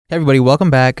Hey everybody, welcome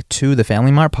back to the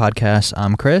Family Mart podcast.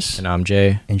 I'm Chris. And I'm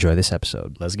Jay. Enjoy this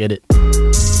episode. Let's get it.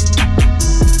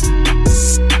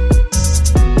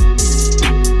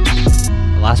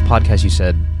 Last podcast you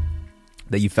said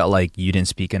that you felt like you didn't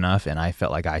speak enough and I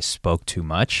felt like I spoke too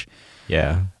much.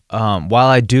 Yeah.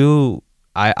 While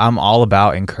I'm all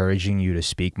about encouraging you to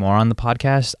speak more on the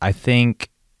podcast. I think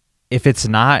if it's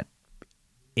not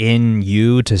in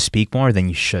you to speak more, then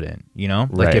you shouldn't, you know?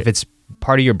 Like Right. if it's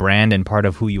part of your brand and part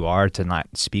of who you are to not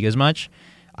speak as much,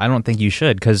 I don't think you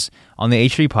should, because on the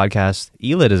H3 podcast,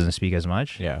 Hila doesn't speak as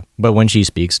much. Yeah. But when she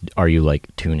speaks, are you like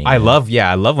tuning I in?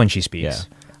 love when she speaks.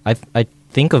 Yeah. I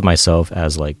think of myself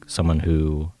as like someone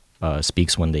who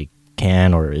speaks when they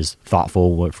can, or is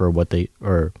thoughtful for what they,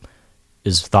 or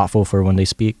is thoughtful for when they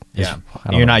speak. Yeah. I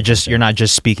don't You're know. not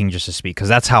just speaking just to speak, because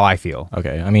that's how I feel.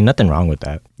 Okay. I mean, nothing wrong with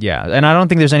that. Yeah. And I don't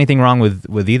think there's anything wrong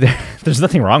with either. There's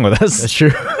nothing wrong with us. That's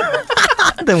true.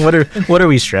 Then what are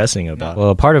we stressing about?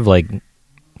 Well, part of like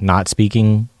not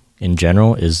speaking in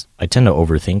general is I tend to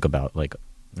overthink about like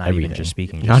Not everything. even just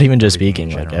speaking. Not even just everything in speaking,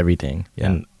 like general. everything. Yeah.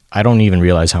 And I don't even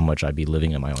realize how much I'd be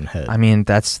living in my own head. I mean,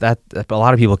 that's a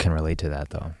lot of people can relate to that,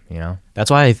 though, you know?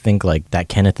 That's why I think like that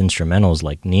Kenneth Instrumentals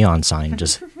like neon sign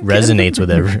just resonates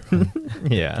with everyone.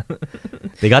 Yeah.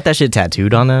 They got that shit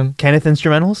tattooed on them. Kenneth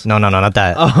Instrumentals? No, not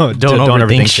that. Oh, don't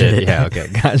overthink shit. Yeah, okay.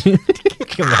 Gotcha.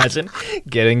 Can you imagine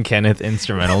getting Kenneth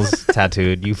Instrumentals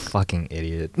tattooed? You fucking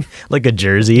idiot. Like a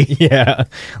jersey. Yeah.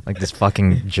 Like this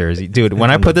fucking jersey. Dude, when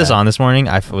I put this on this morning,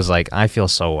 I was like, I feel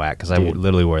so whack, because I Dude.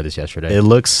 literally wore this yesterday. It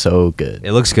looks so good.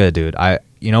 It looks good, dude.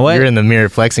 You know what? You're in the mirror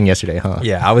flexing yesterday, huh?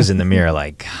 Yeah, I was in the mirror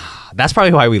like, that's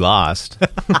probably why we lost.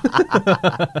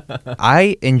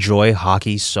 I enjoy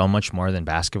hockey so much more than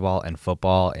basketball and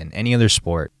football and any other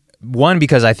sport. One,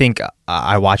 because I think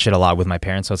I watch it a lot with my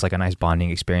parents, so it's like a nice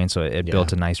bonding experience. So it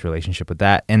built a nice relationship with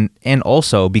that. And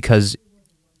also because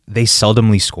they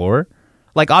seldomly score.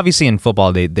 Like obviously in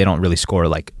football, they don't really score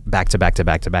like back to back to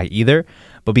back to back either.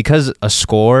 But because a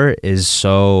score is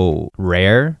so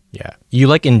rare. Yeah. You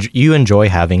like you enjoy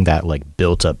having that like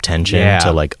built up tension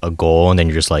to like a goal, and then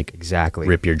you're just like Exactly.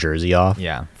 rip your jersey off.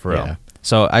 Yeah, for real. Yeah.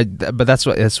 So but that's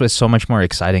what's so much more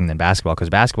exciting than basketball, because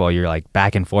basketball you're like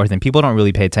back and forth, and people don't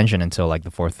really pay attention until like the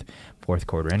fourth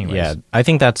quarter anyways. Yeah, I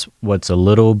think that's what's a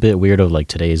little bit weird of like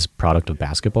today's product of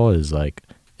basketball is like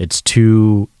it's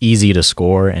too easy to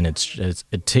score, and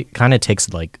it kind of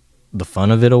takes like the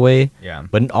fun of it away. Yeah.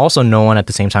 But also no one at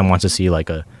the same time wants to see like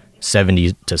a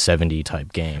 70-70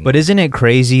 type game. But isn't it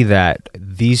crazy that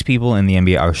these people in the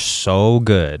NBA are so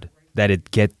good that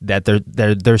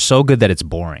they're so good that it's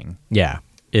boring? yeah,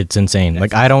 it's insane.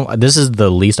 Like this is the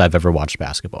least I've ever watched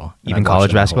basketball. And Even I've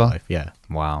college watched it my whole basketball? life. Yeah.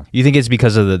 Wow. You think it's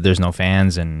because of there's no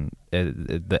fans and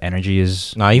the energy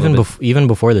is No, even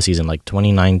before the season, like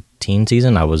 2019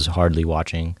 season, I was hardly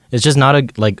watching. It's just not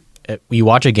you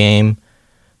watch a game,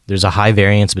 there's a high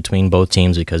variance between both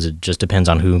teams because it just depends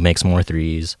on who makes more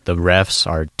threes. The refs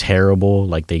are terrible.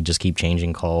 Like they just keep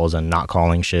changing calls and not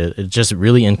calling shit. It's just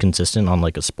really inconsistent on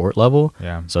like a sport level.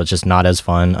 Yeah. So it's just not as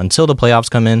fun until the playoffs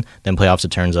come in. Then playoffs,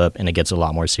 it turns up and it gets a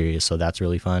lot more serious. So that's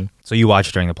really fun. So you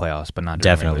watch during the playoffs, but not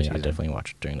during Definitely. regular I season. definitely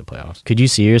watch it during the playoffs. Could you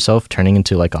see yourself turning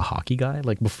into like a hockey guy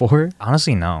like before?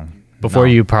 Honestly, no. Before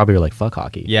No. you probably were like, fuck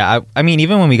hockey. Yeah, I mean,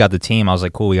 even when we got the team, I was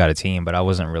like, cool, we got a team, but I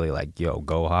wasn't really like, yo,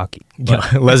 go hockey.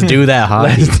 Let's do that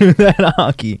hockey. Let's do that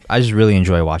hockey. I just really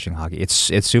enjoy watching hockey. It's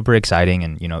super exciting,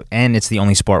 and and it's the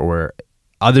only sport where,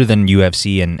 other than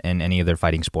UFC and any other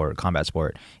fighting sport, combat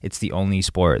sport, it's the only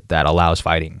sport that allows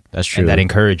fighting. That's true. And that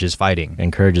encourages fighting.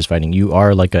 Encourages fighting. You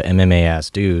are like a MMA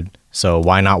ass dude, so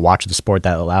why not watch the sport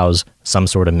that allows some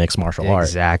sort of mixed martial art?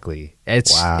 Exactly.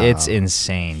 It's Wow. it's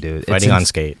insane, dude. Fighting on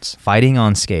skates. Fighting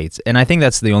on skates. And I think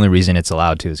that's the only reason it's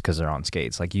allowed to, is because they're on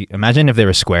skates. Like, you imagine if they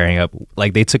were squaring up,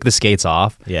 like they took the skates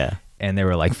off Yeah. and they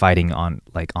were like fighting on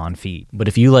feet. But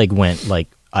if you like went like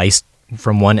ice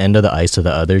from one end of the ice to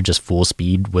the other, just full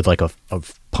speed with like a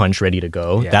punch ready to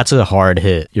go, Yeah. that's a hard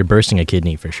hit. You're bursting a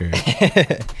kidney for sure.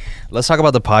 Let's talk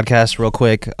about the podcast real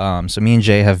quick. So me and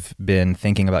Jay have been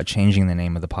thinking about changing the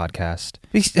name of the podcast.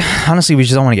 Honestly, we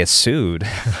just don't want to get sued.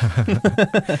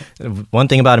 One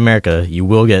thing about America, you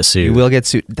will get sued. You will get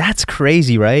sued. That's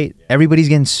crazy, right? Everybody's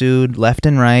getting sued left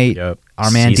and right. Yep.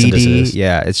 Our man Cease and DD. desist.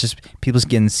 Yeah, it's just people's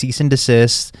getting cease and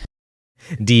desist.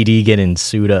 DD getting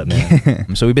sued up,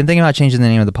 man. So we've been thinking about changing the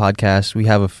name of the podcast. We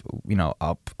have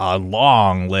a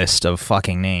long list of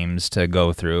fucking names to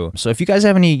go through. So if you guys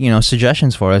have any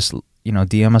suggestions for us,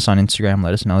 DM us on Instagram.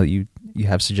 Let us know that you you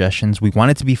have suggestions. We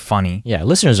want it to be funny. Yeah,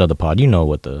 listeners of the pod, you know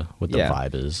what the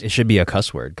vibe is. It should be a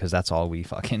cuss word because that's all we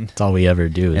fucking. It's all we ever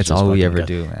do. It's all we ever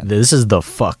do, man. This is the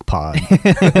fuck pod.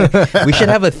 We should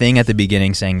have a thing at the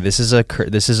beginning saying this is a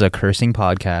cursing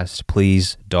podcast.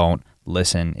 Please don't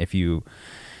listen if you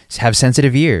have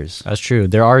sensitive ears. That's true.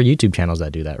 There are YouTube channels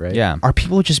that do that, right? Yeah. Are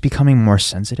people just becoming more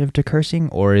sensitive to cursing,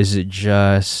 or is it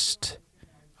just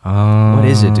what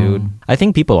is it, dude? I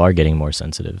think people are getting more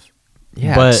sensitive.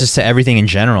 Yeah, but it's just to everything in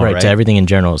general, right? To everything in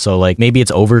general. So like maybe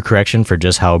it's overcorrection for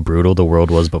just how brutal the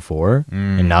world was before,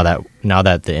 and now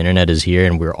that the internet is here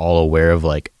and we're all aware of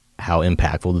like how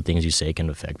impactful the things you say can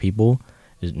affect people,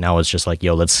 now it's just like,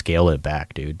 yo, let's scale it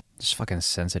back, dude. Just fucking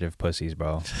sensitive pussies,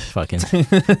 bro. Fucking.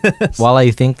 While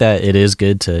I think that it is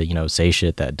good to, say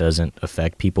shit that doesn't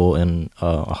affect people in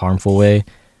a harmful way,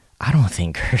 I don't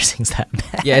think cursing's that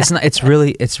bad. Yeah, it's not. It's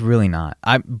really not.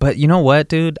 But you know what,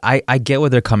 dude? I get where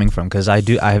they're coming from because I've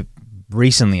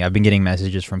been getting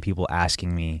messages from people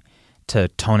asking me to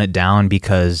tone it down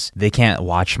because they can't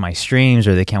watch my streams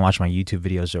or they can't watch my YouTube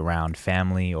videos around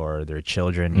family or their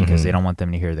children because they don't want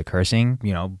them to hear the cursing,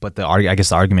 But I guess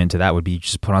the argument to that would be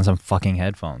just put on some fucking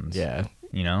headphones. Yeah.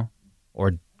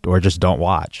 Or just don't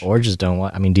watch. Or just don't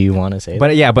watch. I mean, do you want to say that?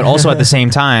 But yeah, but also at the same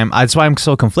time, that's why I'm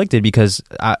so conflicted because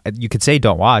you could say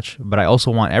don't watch, but I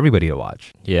also want everybody to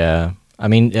watch. Yeah. I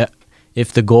mean,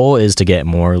 if the goal is to get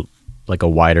more, like a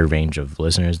wider range of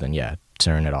listeners, then yeah,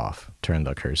 turn it off. Turn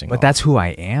the cursing off. But that's who I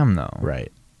am, though.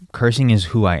 Right. Cursing is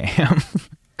who I am.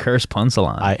 Curse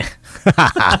Punsalon.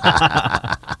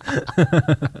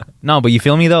 No, but you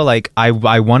feel me, though? Like, I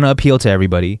want to appeal to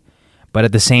everybody. But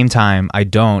at the same time, I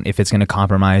don't if it's going to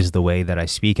compromise the way that I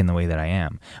speak and the way that I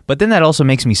am. But then that also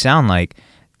makes me sound like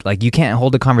you can't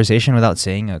hold a conversation without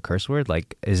saying a curse word.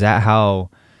 Like, is that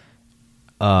how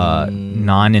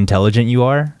non-intelligent you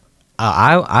are?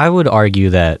 I would argue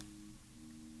that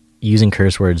using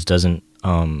curse words isn't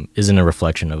a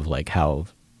reflection of like how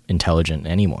intelligent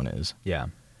anyone is. Yeah,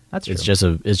 that's true.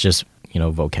 It's just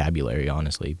vocabulary,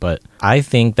 honestly. But I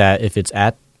think that if it's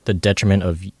at the detriment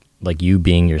of like you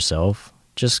being yourself,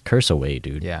 just curse away,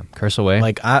 dude. Yeah, curse away.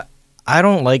 Like I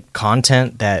don't like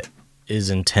content that is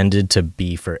intended to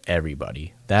be for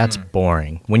everybody. That's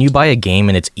boring. When you buy a game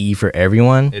and it's E for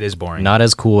everyone, it is boring. Not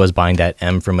as cool as buying that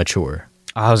M for mature.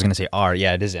 I was gonna say R.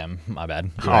 Yeah, it is M. My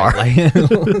bad. R.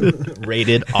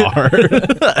 Rated R.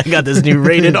 I got this new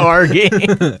rated R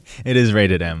game. It is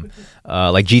rated M.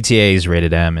 Like GTA is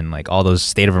rated M, and like all those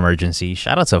State of Emergency.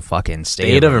 Shout out to fucking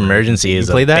State of Emergency is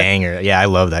a banger. Yeah, I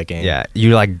love that game. Yeah,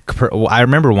 you like. I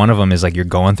remember one of them is like you're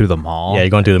going through the mall. Yeah,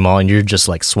 you're going through the mall and you're just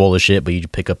like swole as shit, but you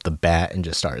pick up the bat and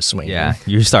just start swinging. Yeah,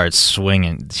 you start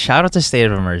swinging. Shout out to State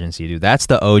of Emergency, dude. That's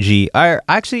the OG.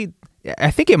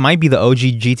 I think it might be the OG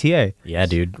GTA. Yeah,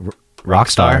 dude.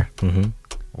 Rockstar. Mm-hmm.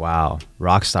 Wow,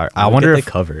 Rockstar. I wonder if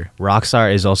the cover.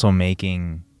 Rockstar is also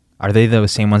making. Are they the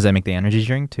same ones that make the energy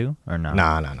drink too, or no?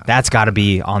 No. That's got to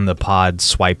be on the pod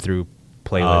swipe through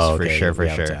playlist for sure. For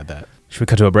sure. That. Should we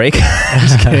cut to a break?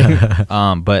 Just kidding.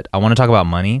 But I want to talk about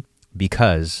money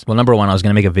because, well, number one, I was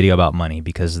gonna make a video about money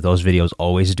because those videos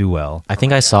always do well. I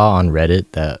think I saw on Reddit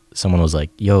that someone was like,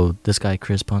 "Yo, this guy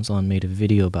Chris Punsalon made a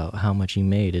video about how much he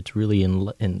made. It's really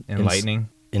enlightening,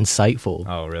 insightful."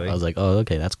 Oh, really? I was like, "Oh,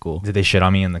 okay, that's cool." Did they shit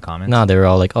on me in the comments? No, they were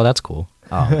all like, "Oh, that's cool."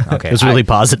 Oh, okay. It was really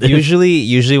positive.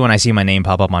 Usually when I see my name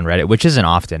pop up on Reddit, which isn't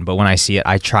often, but when I see it,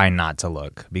 I try not to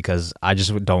look because I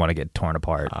just don't want to get torn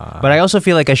apart. But I also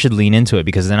feel like I should lean into it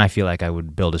because then I feel like I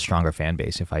would build a stronger fan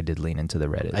base if I did lean into the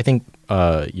Reddit. I think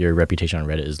your reputation on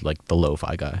Reddit is like the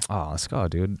lo-fi guy. Oh, let's go,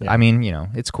 dude. Yeah. I mean,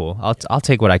 it's cool. I'll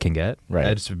take what I can get. Right.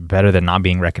 It's better than not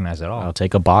being recognized at all. I'll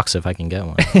take a box if I can get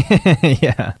one.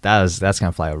 Yeah, that's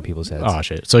gonna fly over people's heads. Oh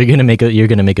shit! So you're gonna make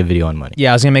a video on money?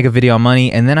 Yeah, I was gonna make a video on money,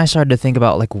 and then I started to think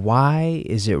about like why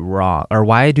is it wrong, or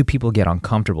why do people get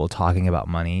uncomfortable talking about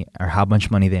money or how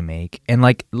much money they make? And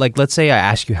like let's say I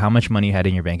ask you how much money you had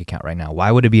in your bank account right now.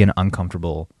 Why would it be an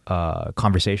uncomfortable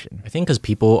conversation? I think because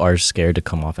people are scared to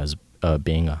come off as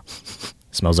being a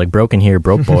smells like broken here,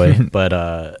 broke boy. But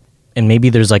and maybe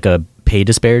there's like a pay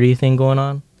disparity thing going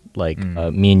on. Like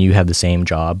me and you have the same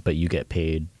job, but you get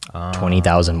paid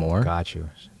 20,000 more. Got you.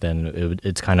 Then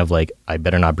it's kind of like I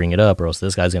better not bring it up, or else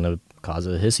this guy's gonna cause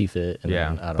a hissy fit. And yeah,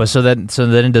 then, I don't but know. so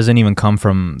then it doesn't even come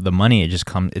from the money.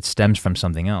 It stems from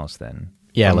something else. Then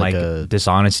Yeah, from like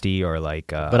dishonesty or like.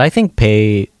 But I think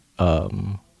pay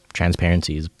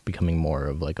transparency is becoming more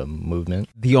of like a movement.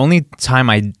 The only time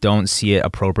I don't see it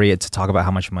appropriate to talk about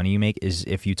how much money you make is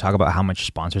if you talk about how much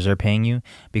sponsors are paying you,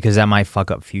 because that might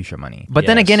fuck up future money. But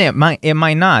then again, it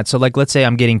might not. So like, let's say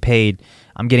I'm getting paid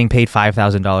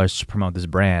 $5,000 to promote this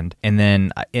brand, and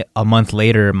then a month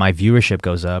later my viewership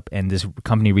goes up, and this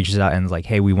company reaches out and is like,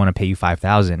 hey, we want to pay you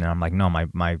 $5,000, and I'm like, no,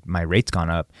 my rate's gone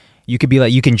up. You could be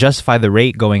like, you can justify the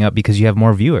rate going up because you have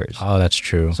more viewers. Oh, that's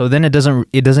true. So then it doesn't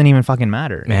even fucking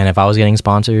matter. Man, if I was getting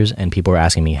sponsors and people were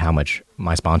asking me how much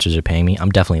my sponsors are paying me,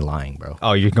 I'm definitely lying, bro.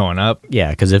 Oh, you're going up?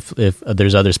 Yeah, because if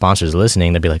there's other sponsors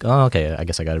listening, they'd be like, oh, okay, I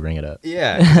guess I got to bring it up.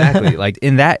 Yeah, exactly. Like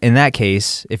in that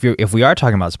case, if we are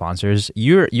talking about sponsors,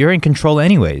 you're in control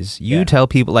anyways. You tell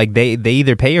people like they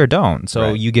either pay or don't.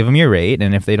 So you give them your rate,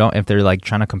 and if they're like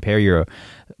trying to compare your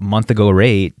month ago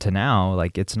rate to now,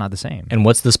 like it's not the same. And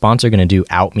what's the sponsor gonna do?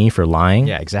 Out me for lying?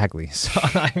 Yeah, exactly. So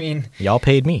I mean, y'all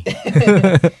paid me.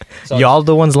 Y'all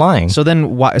the ones lying. So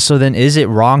then is it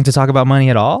wrong to talk about money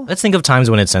at all? Let's think of times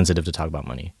when it's sensitive to talk about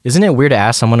money. Isn't it weird to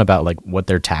ask someone about like what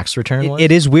their tax return was?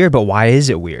 It is weird, but why is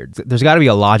it weird? There's got to be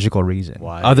a logical reason.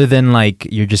 Why? Other than like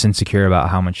you're just insecure about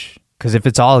how much. Because if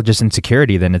it's all just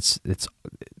insecurity, then it's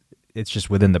just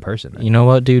within the person. You know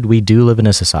what, dude? We do live in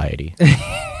a society.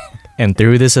 And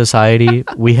through this society,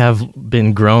 we have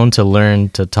been grown to learn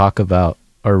to talk about,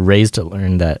 or raised to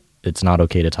learn that it's not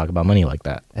okay to talk about money like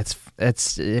that.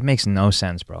 It makes no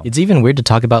sense, bro. It's even weird to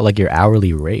talk about like your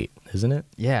hourly rate, isn't it?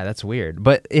 Yeah, that's weird.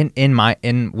 But within my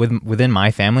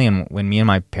family, and when me and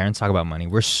my parents talk about money,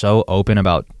 we're so open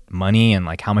about money and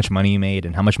like how much money you made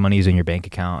and how much money is in your bank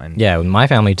account. And yeah, with my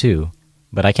family too.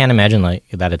 But I can't imagine like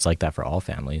that it's like that for all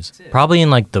families. Probably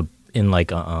in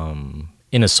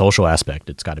a social aspect,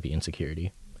 it's got to be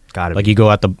insecurity. Gotta like be. You go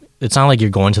at it's not like you're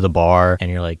going to the bar and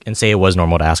you're like, and say it was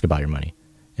normal to ask about your money.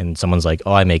 And someone's like,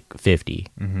 oh, I make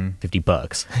 $50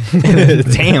 bucks.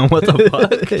 Damn, what the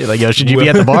fuck? Like, yo, should you be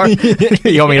at the bar?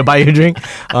 You want me to buy you a drink?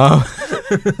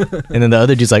 And then the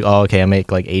other dude's like, oh, okay, I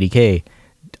make like $80K.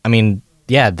 I mean,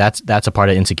 yeah, that's a part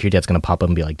of insecurity that's going to pop up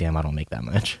and be like, damn, I don't make that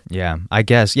much. Yeah, I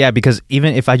guess. Yeah, because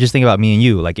even if I just think about me and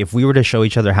you, like if we were to show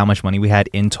each other how much money we had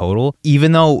in total,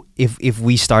 even though if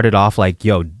we started off like,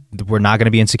 yo, we're not going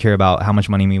to be insecure about how much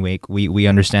money we make, we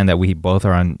understand that we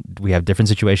have different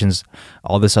situations,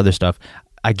 all this other stuff,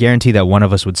 I guarantee that one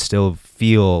of us would still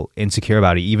feel insecure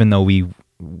about it, even though we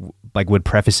like would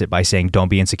preface it by saying, don't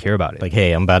be insecure about it. Like,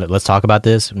 hey, I'm about it. Let's talk about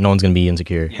this. No one's going to be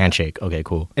insecure. Handshake. Okay,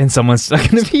 cool. And someone's not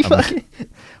going to be fucking...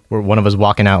 We're one of us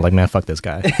walking out like, man, fuck this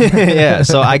guy. Yeah,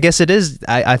 so I guess it is.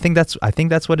 I think that's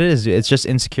what it is. It's just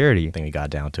insecurity. I think we got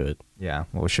down to it. Yeah.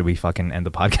 Well, should we fucking end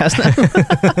the podcast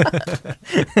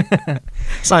now?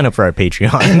 Sign up for our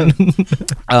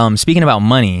Patreon. Speaking about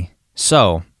money,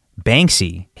 so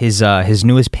Banksy, his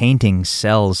newest painting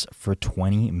sells for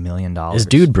 $20 million. Is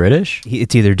dude British?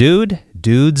 It's either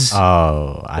dudes.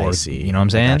 Oh, I see. You know what I'm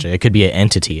saying? Gotcha. It could be an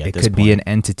entity It could be an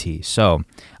entity. So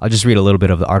I'll just read a little bit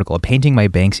of the article. A painting by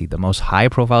Banksy, the most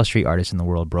high-profile street artist in the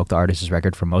world, broke the artist's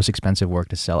record for most expensive work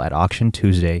to sell at auction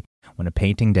Tuesday when a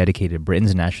painting dedicated to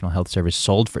Britain's National Health Service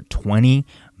sold for $20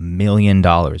 million,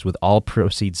 with all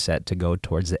proceeds set to go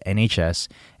towards the NHS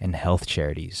and health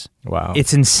charities. Wow.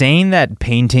 It's insane that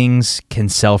paintings can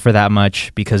sell for that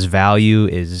much because value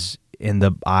is in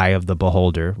the eye of the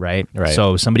beholder, right? Right.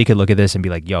 So somebody could look at this and be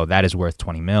like, yo, that is worth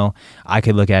 20 mil. I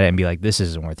could look at it and be like, this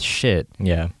isn't worth shit.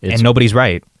 Yeah. And nobody's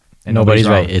right. And nobody's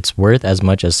right. wrong. It's worth as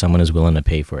much as someone is willing to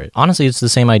pay for it. Honestly, it's the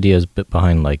same idea as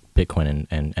behind like Bitcoin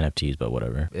and NFTs, but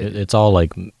whatever. It's all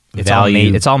like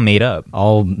value. It's all made up.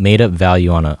 All made up value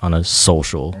on a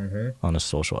social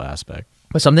aspect.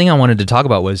 But something I wanted to talk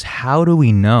about was, how do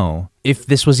we know if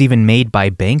this was even made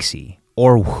by Banksy,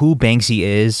 or who Banksy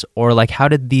is, or like how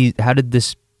did these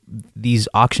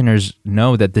auctioneers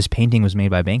know that this painting was made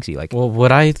by Banksy? Like, well,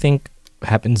 what I think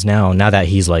happens now that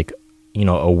he's like, you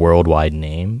know, a worldwide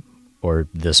name, or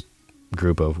this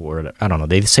group of, or I don't know,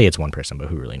 they say it's one person, but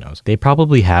who really knows? They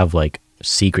probably have like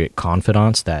secret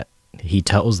confidants that he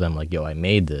tells them like, yo, I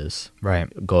made this. Right.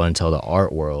 Go and tell the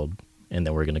art world, and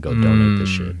then we're going to go donate this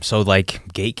shit. So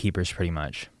like gatekeepers pretty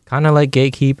much. Kind of like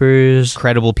gatekeepers.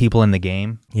 Credible people in the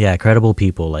game. Yeah, credible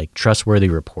people, like trustworthy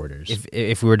reporters.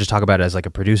 If we were to talk about it as like a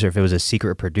producer, if it was a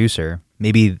secret producer,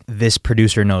 maybe this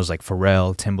producer knows like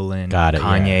Pharrell, Timbaland,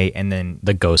 Kanye, and then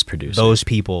the ghost producer. Those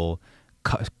people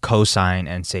co-sign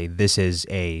and say this is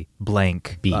a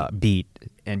blank beat,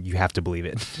 and you have to believe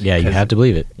it. Yeah, you have to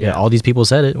believe it. Yeah, all these people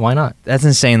said it. Why not? That's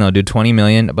insane though, dude. 20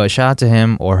 million. But shout out to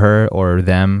him or her or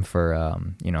them for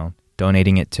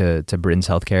donating it to Britain's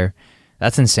healthcare.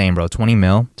 That's insane, bro. 20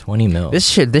 mil. 20 mil. This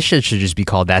shit should just be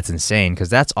called That's Insane, because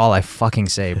that's all I fucking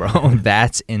say, bro.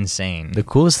 That's insane. The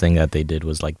coolest thing that they did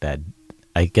was like that.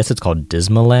 I guess it's called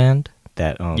Dismaland.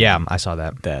 That yeah, I saw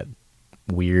that. That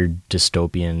weird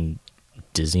dystopian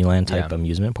Disneyland type Yeah.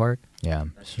 amusement park. Yeah.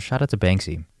 So shout out to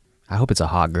Banksy. I hope it's a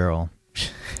hot girl.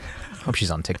 I hope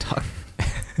she's on TikTok.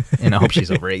 And I hope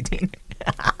she's over 18.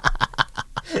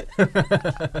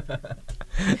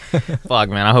 Fuck,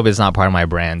 man. I hope it's not part of my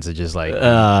brand to just like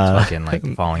fucking like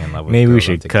falling in love with. Maybe we girls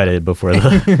on should TikTok. cut it before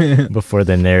the before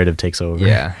the narrative takes over.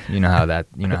 Yeah, you know how that,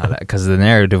 because the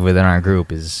narrative within our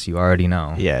group is, you already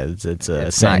know. Yeah, it's a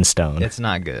It's set not- in stone. It's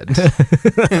not good.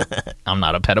 I'm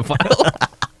not a pedophile.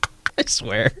 I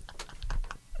swear.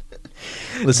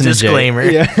 Listen Disclaimer.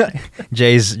 to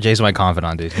Jay. Yeah. Jay's my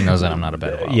confidant, dude. He knows that I'm not a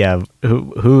pedophile. Yeah,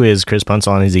 who is Chris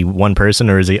Punson? Is he one person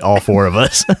or is he all four of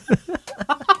us?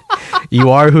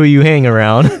 You are who you hang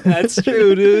around. That's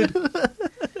true, dude.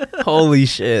 Holy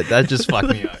shit, that just fucked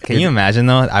me up. Can you imagine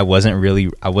though? I wasn't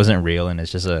real, and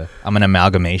it's just I'm an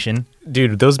amalgamation.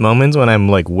 Dude, those moments when I'm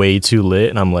like way too lit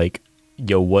and I'm like,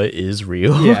 yo, what is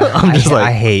real? I'm just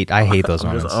I hate those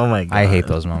moments. oh my God. I hate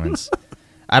those moments.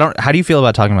 How do you feel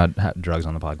about talking about drugs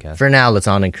on the podcast? For now, let's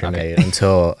unincriminate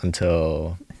until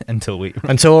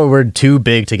Until we're too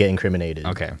big to get incriminated.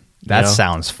 okay. That You know?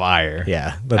 sounds fire.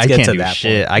 Yeah, let's I get can't to do that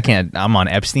shit. point. I can't. I'm on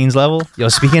Epstein's level. Yo,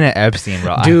 speaking of Epstein,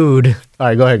 bro, Dude. All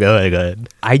right, go ahead.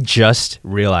 I just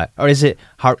realized, or is it?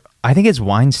 I think it's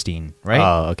Weinstein, right?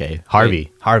 Oh, okay. Harvey.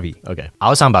 Wait, Harvey. Okay. I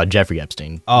was talking about Jeffrey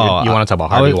Epstein. Oh, you want to talk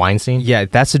about I Harvey was- Weinstein? Yeah,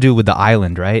 that's to do with the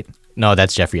island, right? No,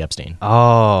 that's Jeffrey Epstein.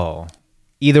 Oh,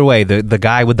 either way, the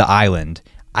guy with the island.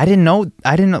 I didn't know.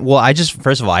 Well,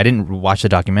 first of all, I didn't watch the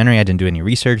documentary. I didn't do any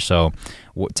research. So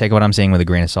take what I'm saying with a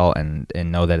grain of salt and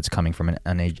know that it's coming from an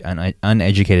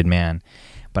uneducated man.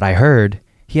 But I heard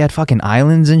he had fucking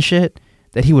islands and shit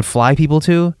that he would fly people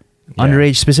to,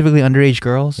 specifically underage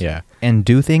girls. Yeah. And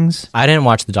do things. I didn't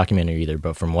watch the documentary either,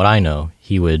 but from what I know,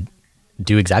 he would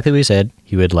do exactly what he said.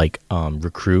 He would like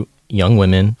recruit young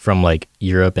women from like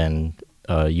Europe and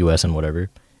US and whatever,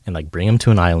 and like bring them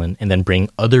to an island, and then bring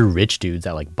other rich dudes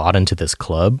that like bought into this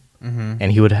club,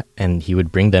 and he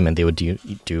would bring them, and they would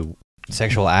do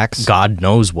Sexual acts. God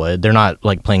knows what. They're not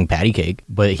like playing patty cake,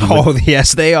 but he would, Oh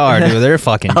yes, they are, dude. They're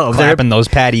fucking clapping those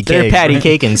patty cakes. they're patty right?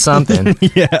 cake and something.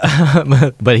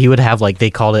 Yeah. But he would have like, they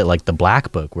called it like the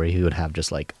black book, where he would have just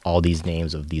like all these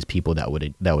names of these people that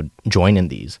would join in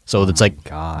these. So it's like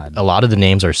God. a lot of the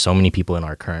names are so many people in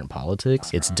our current politics.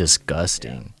 It's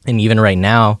disgusting. And even right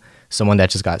now, someone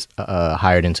that just got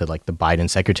hired into like the Biden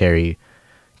secretary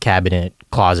cabinet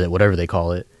closet, whatever they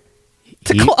call it.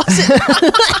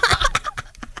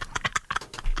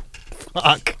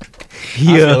 Fuck.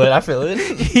 Yeah. I feel it.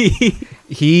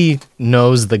 He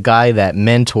knows the guy that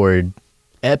mentored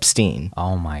Epstein.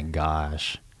 Oh my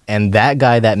gosh. And that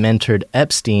guy that mentored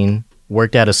Epstein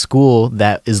worked at a school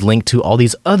that is linked to all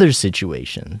these other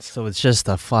situations. So it's just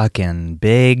a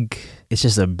big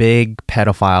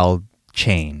pedophile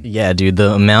chain. Yeah, dude,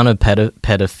 the amount of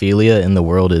pedophilia in the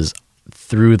world is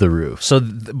through the roof. So,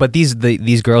 but these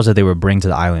girls that they would bring to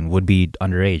the island would be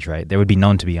underage, right? They would be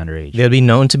known to be underage. They'd be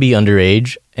known to be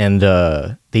underage, and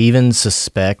they even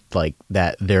suspect like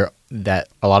that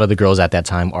a lot of the girls at that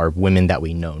time are women that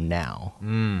we know now.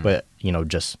 But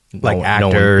just Like no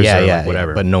actors one, or yeah, like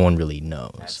whatever. but no one really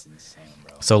knows. That's insane,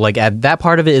 bro. So like at that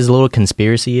part of it is a little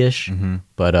conspiracy-ish,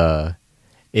 but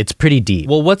it's pretty deep.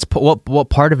 Well, what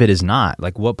part of it is not?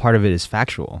 Like, what part of it is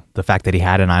factual? The fact that he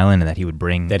had an island and that he would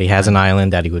bring That he has an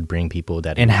island, that he would bring people,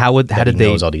 that and how did they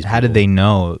knows all these how did people. they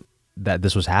know that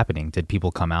this was happening? Did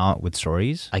people come out with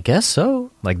stories? I guess so.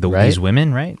 Like right? these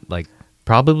women, right? Like,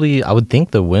 Probably, I would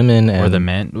think the women and or the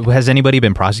men. Has anybody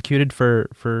been prosecuted for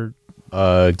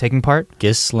taking part?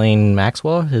 Ghislaine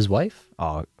Maxwell, his wife,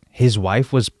 Oh, his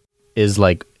wife was. is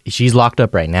like, she's locked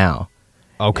up right now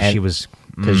Oh, because And- she was.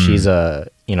 because she's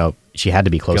she had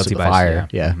to be close Guilty to the by- fire.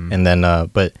 yeah. Yeah. And then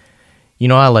but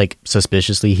how like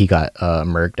suspiciously he got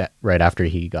murked right after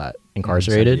he got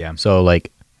incarcerated. yeah. So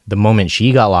like the moment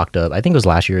she got locked up, I think it was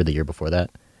last year or the year before that,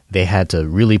 they had to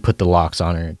really put the locks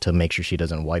on her to make sure she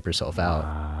doesn't wipe herself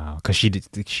out. Because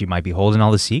she might be holding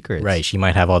all the secrets. Right, she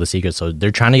might have all the secrets, so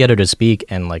they're trying to get her to speak.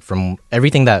 And like from every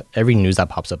news that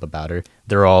pops up about her,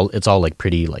 it's all like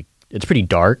pretty, like it's pretty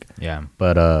dark. Yeah.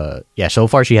 But so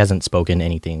far she hasn't spoken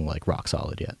anything like rock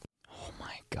solid yet. Oh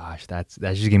my gosh, that's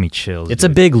just giving me chills. It's a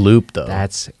dude. big loop though.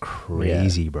 That's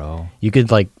crazy, bro. You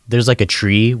could like, there's like a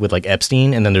tree with like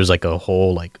Epstein, and then there's like a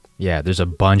whole like Yeah, there's a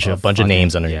bunch of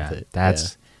names underneath it.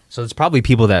 That's so it's probably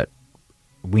people that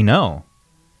we know,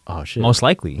 oh shit, most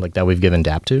likely. like that we've given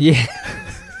dap to. Yeah.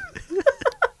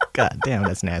 God damn,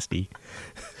 that's nasty.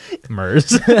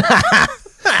 Mers.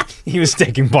 He was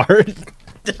taking part.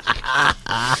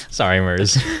 Sorry,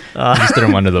 Mers. Just threw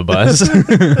him under the bus.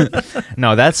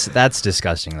 No, that's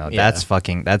disgusting though. Yeah.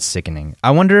 That's sickening.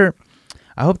 I wonder.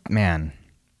 I hope, man.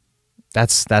 That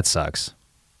sucks.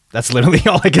 That's literally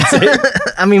all I can say.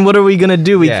 I mean, what are we gonna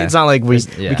do? Yeah. It's not like we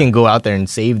can go out there and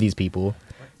save these people.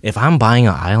 If I'm buying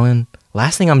an island,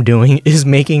 last thing I'm doing is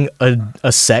making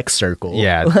a sex circle.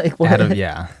 Yeah. Like what?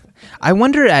 Yeah. I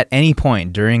wonder at any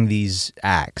point during these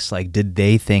acts, like, did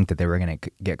they think that they were gonna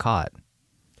get caught,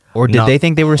 or did No, they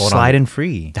think they were hold on. sliding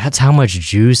free? That's how much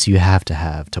juice you have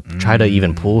to try to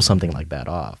even pull something like that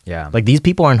off. Yeah. Like these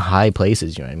people are in high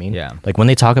places, you know what I mean? Yeah. Like when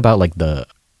they talk about like the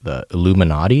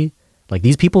Illuminati, like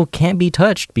these people can't be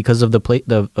touched because of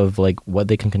of like what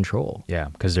they can control. Yeah,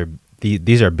 because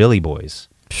these are Billy boys.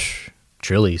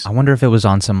 Trillies. I wonder if it was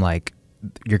on some like,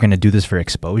 you're gonna do this for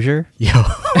exposure. Yo,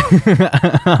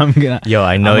 I'm gonna. yo,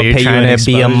 I know I'ma you're pay you trying an to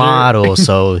be a exposure. model,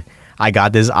 so I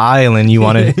got this island you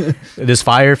want to, this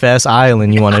Firefest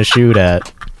island you want to shoot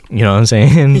at. You know what I'm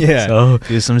saying? Yeah. So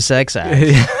Do some sex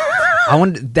acts. I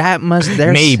wonder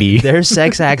Maybe. their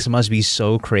sex acts must be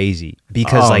so crazy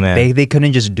because Oh, like man. they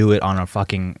couldn't just do it on a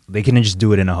fucking, they couldn't just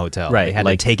do it in a hotel. Right, They had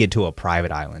like- to take it to a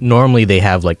private island. normally they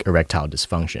have like erectile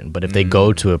dysfunction, but if they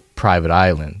go to a private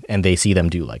island and they see them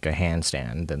do like a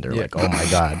handstand, then they're Yeah. like, oh my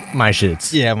god, my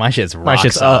shit's Yeah, my shit's rock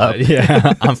shit's solid. up.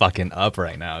 Yeah, I'm fucking up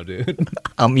right now, dude.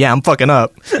 yeah, I'm fucking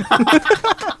up.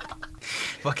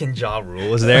 Fucking Ja Rule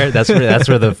was there. That's where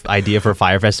the idea for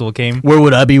Fire Festival came. Where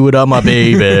would I be without my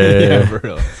baby? Yeah, for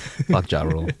real. Fuck Ja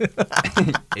Rule.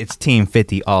 It's Team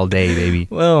 50 all day, baby.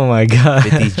 Oh my god.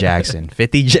 50 Jackson.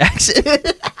 50 Jackson.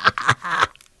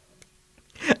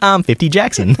 I'm 50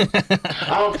 Jackson.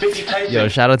 I'm 50 Tyson. Yo,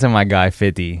 shout out to my guy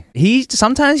 50. He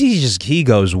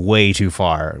goes way too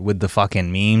far with the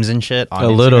fucking memes and shit on a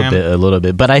Instagram. little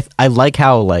bit. But I like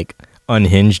how like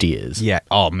unhinged he is. Yeah.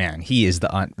 Oh man, he is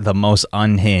the most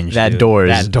unhinged. That dude. door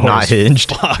is not hinged.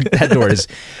 Fuck, that door is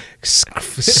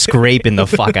scraping the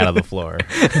fuck out of the floor.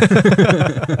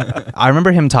 I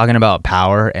remember him talking about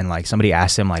Power, and like somebody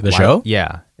asked him like The why- show?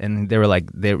 Yeah, and they were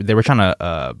like they were trying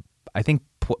to I think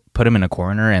put him in a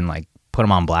corner and like put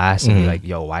him on blast and be like,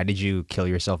 yo, why did you kill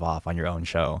yourself off on your own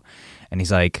show? And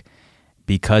he's like,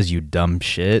 because you dumb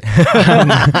shit. I'm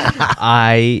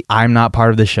not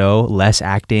part of the show, less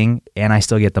acting, and I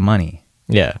still get the money.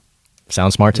 Yeah.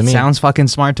 Sounds smart to me. Sounds fucking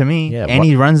smart to me. Yeah, and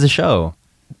he runs the show.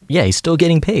 yeah, he's still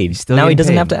getting paid. Still now he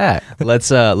getting doesn't paid. have to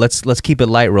act. Let's keep it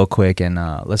light real quick and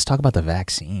let's talk about the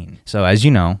vaccine. So as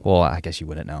you know, well, I guess you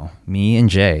wouldn't know. Me and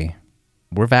Jay,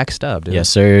 we're vaxxed up, dude. Yes,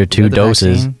 sir. We 2 got the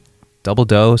doses. vaccine, double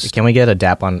dose. Can we get a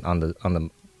dap on the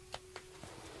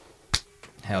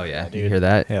Hell yeah. You hear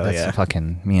that? Hell That's yeah.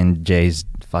 fucking me and Jay's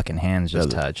fucking hands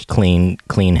just touched. clean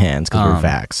hands because we're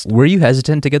vaxxed? Were you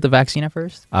hesitant to get the vaccine at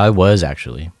first? I was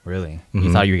actually. Really?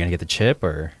 You thought you were going to get the chip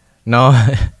or? No,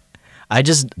 I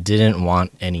just didn't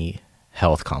want any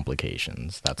health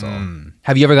complications. That's all.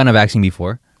 Have you ever gotten a vaccine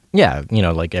before? Yeah, you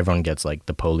know, like everyone gets like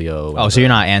the polio. Oh, so you're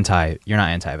not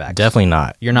anti-vax. Definitely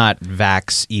not. You're not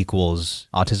vax equals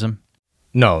autism?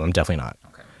 No, I'm definitely not.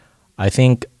 Okay. I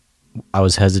think I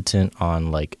was hesitant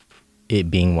on like it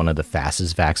being one of the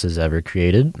fastest vaxes ever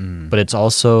created, but it's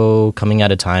also coming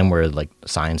at a time where like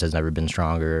science has never been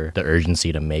stronger. The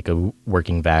urgency to make a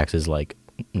working vax is like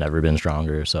never been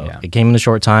stronger. So Yeah. it came in a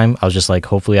short time. I was just like,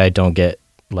 hopefully I don't get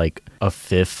like a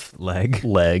fifth Leg?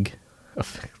 leg. A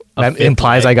That fifth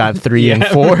implies leg. I got 3 and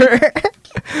Yeah. 4.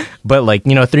 But like,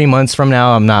 3 months from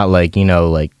now, I'm not like,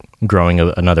 like growing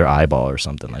another eyeball or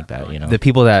something like that, The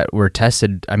people that were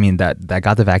tested, I mean, that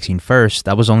got the vaccine first,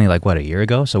 that was only like, what, a year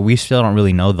ago? So we still don't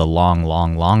really know the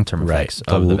long-term effects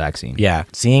of the vaccine. Yeah.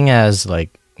 Seeing as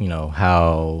like,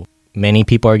 how many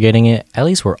people are getting it, at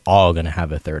least we're all going to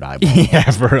have a third eyeball. Yeah,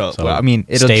 for real. So Well, I mean,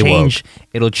 it'll stay change.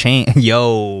 It'll change.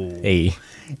 Yo. Hey.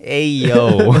 Hey,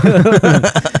 yo.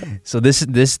 So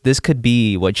this could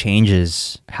be what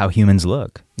changes how humans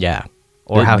look Yeah.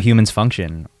 or how humans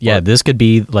function. Yeah, Or- this could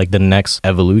be like the next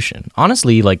evolution.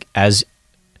 Honestly, like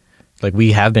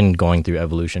we have been going through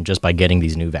evolution just by getting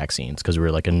these new vaccines because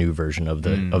we're like a new version of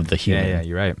the human. Yeah,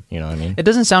 you're right. You know what I mean? It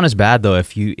doesn't sound as bad though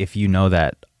if you know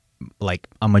that like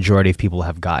a majority of people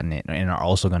have gotten it and are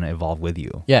also going to evolve with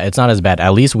you. Yeah, it's not as bad.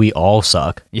 At least we all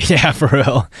suck. Yeah, for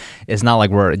real. It's not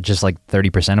like we're just like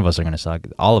 30% of us are going to suck.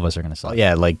 All of us are going to suck.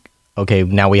 Yeah, like okay,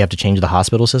 now we have to change the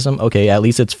hospital system. Okay, at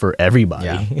least it's for everybody.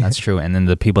 Yeah, that's true. And then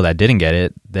the people that didn't get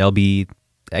it, they'll be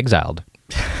exiled.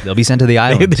 They'll be sent to the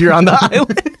island. You're on the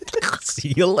island.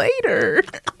 See you later.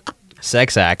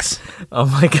 Sex acts. Oh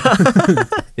my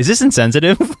god. Is this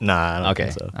insensitive? Nah, I don't Okay.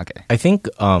 think so. Okay. I think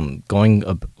going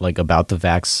about the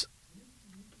vax,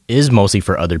 is mostly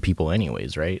for other people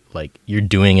anyways, right? Like you're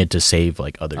doing it to save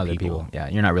like other people. Yeah,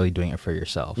 you're not really doing it for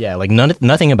yourself. Yeah, like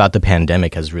nothing about the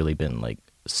pandemic has really been like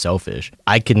selfish.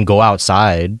 I can go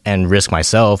outside and risk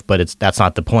myself, but that's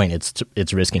not the point.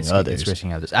 It's risking others. It's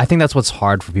risking others. I think that's what's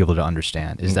hard for people to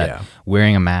understand is that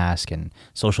wearing a mask and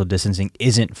social distancing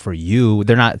isn't for you.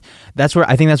 They're not.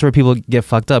 I think that's where people get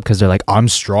fucked up because they're like, I'm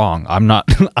strong. I'm not.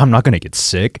 I'm not gonna get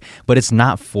sick. But it's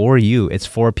not for you. It's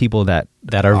for people that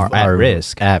are at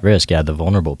risk. At risk, yeah, the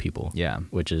vulnerable people. Yeah,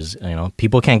 which is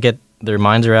people can't get their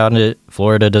minds around it.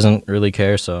 Florida doesn't really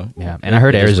care, so yeah. And I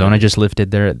heard Arizona just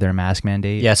lifted their mask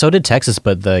mandate. Yeah, so did Texas,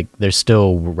 but they're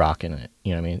still rocking it.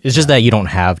 You know what I mean? It's just that you don't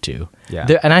have to. Yeah.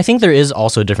 And I think there is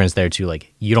also a difference there too.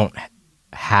 Like you don't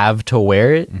have to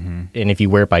wear it, and if you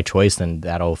wear it by choice, then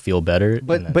that'll feel better.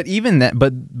 But even that,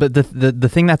 but the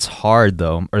thing that's hard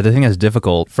though, or the thing that's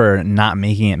difficult for not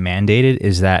making it mandated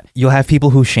is that you'll have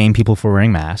people who shame people for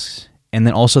wearing masks. And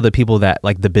then also the people that,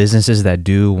 like the businesses that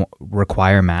do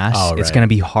require masks, it's going to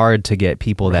be hard to get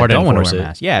people that don't want to wear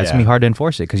masks. Yeah, it's going to be hard to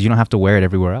enforce it because you don't have to wear it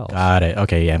everywhere else. Got it.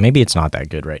 Okay, yeah. Maybe it's not that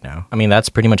good right now. I mean, that's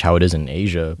pretty much how it is in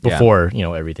Asia before,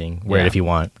 everything. Wear it if you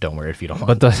want, don't wear it if you don't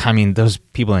want. But those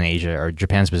people in Asia, or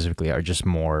Japan specifically, are just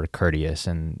more courteous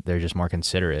and they're just more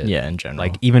considerate. Yeah, in general.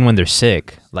 Like even when they're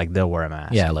sick, like they'll wear a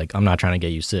mask. Yeah, like I'm not trying to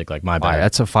get you sick. Like my bad.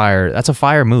 That's a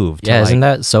fire move. Yeah, isn't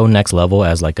that so next level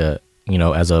as like a...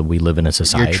 we live in a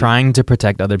society. You're trying to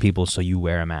protect other people, so you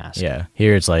wear a mask. Yeah.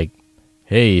 Here it's like,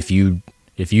 hey, if you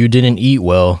didn't eat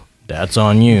well, that's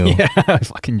on you. Yeah,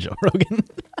 fucking Joe Rogan.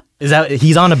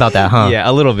 He's on about that, huh? Yeah,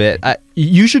 a little bit.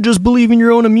 You should just believe in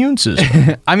your own immune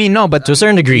system. I mean, no, but to a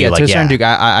certain degree, to a certain degree,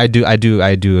 I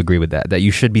do agree with that. That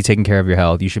you should be taking care of your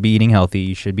health. You should be eating healthy.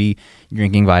 You should be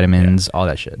drinking vitamins, all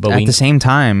that shit. But at the same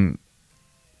time,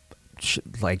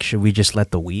 should we just let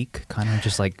the weak kind of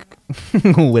just like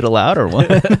whittle out or what?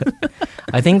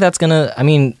 I think that's gonna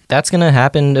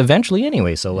happen eventually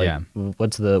anyway. So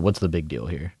what's the big deal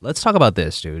here? Let's talk about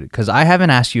this, dude, because I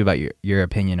haven't asked you about your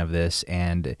opinion of this,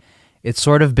 and it's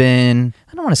sort of been,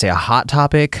 I don't want to say a hot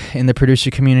topic in the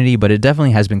producer community, but it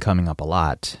definitely has been coming up a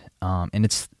lot. And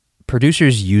it's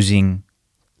producers using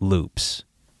loops.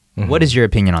 Mm-hmm. What is your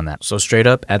opinion on that? So straight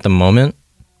up, at the moment,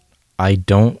 I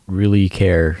don't really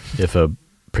care if a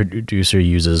producer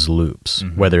uses loops,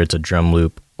 whether it's a drum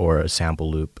loop or a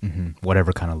sample loop,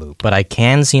 whatever kind of loop. But I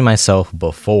can see myself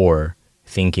before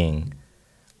thinking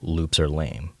loops are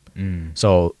lame.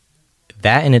 So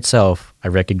that in itself, I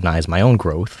recognize my own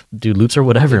growth. Dude, loops are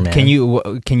whatever, man. Can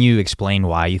you explain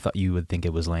why you thought you would think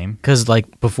it was lame? Because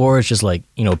like before, it's just like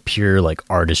pure like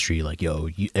artistry. Like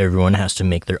everyone has to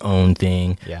make their own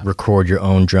thing. Yeah. Record your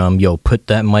own drum. Put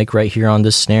that mic right here on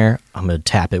this snare. I'm gonna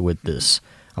tap it with this.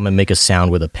 I'm gonna make a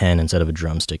sound with a pen instead of a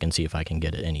drumstick and see if I can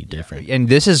get it any different. And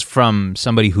this is from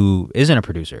somebody who isn't a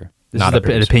producer. This Not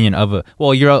is an opinion of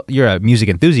you're a music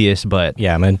enthusiast, but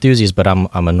yeah, I'm an enthusiast, but I'm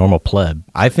a normal pleb.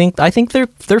 I think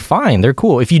they're fine. They're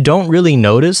cool. If you don't really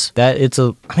notice that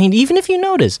even if you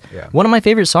notice, one of my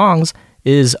favorite songs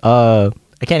is I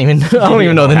can't even I don't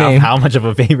even know the name. How much of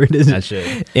a favorite is that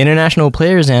shit? International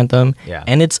Players Anthem. Yeah,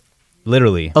 and it's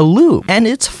literally a loop, and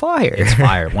it's fire. It's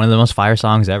fire. One of the most fire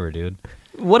songs ever, dude.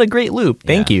 What a great loop.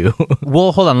 Thank you.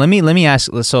 Well, hold on. Let me ask.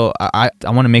 So I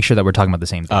want to make sure that we're talking about the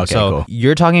same thing. Okay, so cool.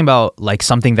 You're talking about like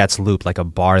something that's looped, like a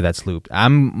bar that's looped.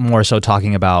 I'm more so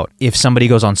talking about if somebody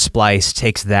goes on Splice,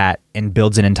 takes that and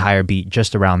builds an entire beat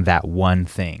just around that one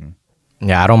thing.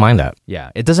 Yeah, I don't mind that.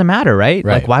 Yeah, it doesn't matter, right?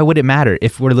 Like, why would it matter?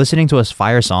 If we're listening to a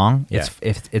fire song,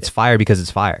 it's fire because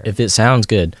it's fire. If it sounds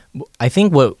good. I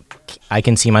think what I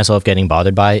can see myself getting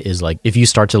bothered by is like if you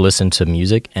start to listen to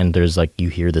music and there's like you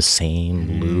hear the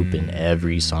same loop in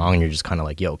every song and you're just kind of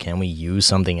like, can we use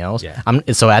something else? Yeah.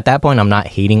 So at that point, I'm not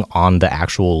hating on the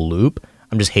actual loop.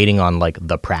 I'm just hating on like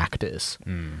the practice.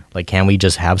 Like, can we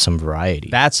just have some variety?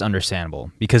 That's understandable,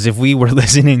 because if we were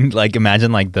listening, like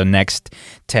imagine like the next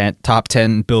top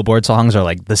 10 Billboard songs are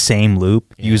like the same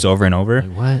loop used over and over.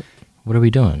 Like, what are we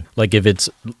doing? Like if it's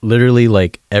literally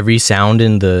like every sound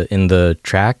in the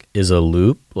track is a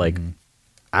loop, like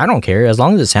I don't care as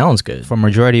long as it sounds good. For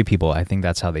majority of people, I think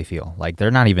that's how they feel. Like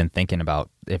they're not even thinking about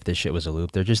if this shit was a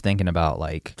loop. They're just thinking about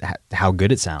like how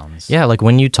good it sounds. Yeah, like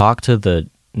when you talk to the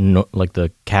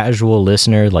casual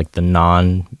listener, like the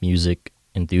non-music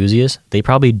enthusiast, they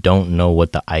probably don't know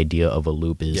what the idea of a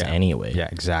loop is anyway. Yeah,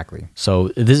 exactly. So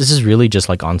this is really just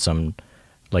like on some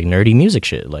like nerdy music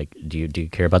shit. Like, do you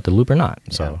care about the loop or not?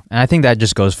 So, and I think that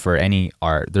just goes for any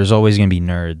art. There's always going to be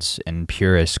nerds and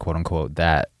purists, quote unquote,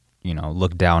 that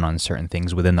look down on certain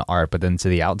things within the art, but then to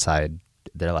the outside,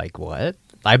 they're like, what?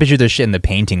 I bet you there's shit in the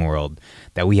painting world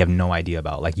that we have no idea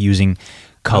about, like using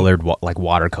colored like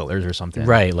watercolors or something.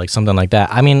 Right, like something like that.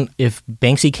 I mean, if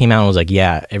Banksy came out and was like,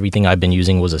 yeah, everything I've been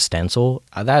using was a stencil,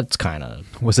 that's kind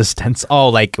of... Was a stencil? Oh,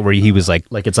 like where he was like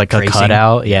Like it's like tracing? a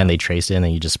cutout, yeah, and they traced it and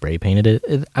then you just spray painted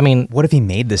it. I mean... What if he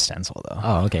made the stencil though?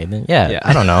 Oh, okay, then yeah, Yeah.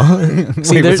 I don't know.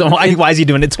 Wait, so why is he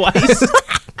doing it twice?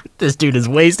 This dude is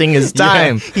wasting his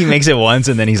time. Yeah, he makes it once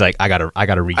and then he's like, I gotta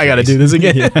retrace. I gotta do this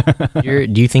again.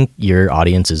 Do you think your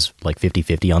audience is like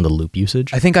 50-50 on the loop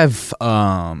usage? I think I've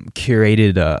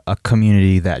curated a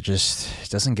community that just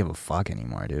doesn't give a fuck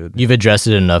anymore, dude. You've addressed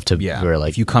it enough to Yeah. where like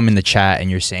If you come in the chat and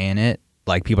you're saying it,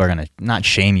 like people are gonna not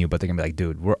shame you, but they're gonna be like,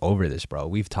 dude, we're over this, bro.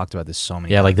 We've talked about this so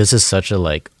many times. like this is such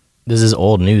a this is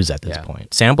old news at this Yeah.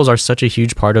 point. Samples are such a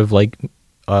huge part of like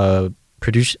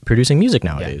producing music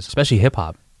Yeah, nowadays. especially hip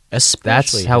hop. That's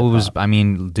Especially how it was. hip-hop. I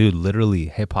mean, dude, literally,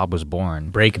 hip hop was born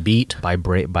break beat.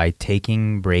 by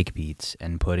taking break beats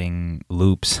and putting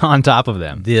loops on top of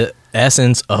them. The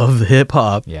essence of hip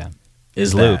hop Yeah,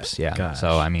 is loops. that. Yeah. Gosh.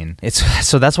 So I mean,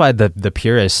 so that's why the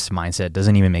purist mindset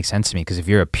doesn't even make sense to me. Because if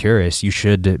you're a purist, you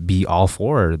should be all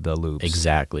for the loops.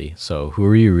 Exactly. So who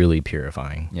are you really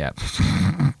purifying? Yeah.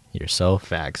 Yourself?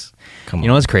 Facts. Come on. You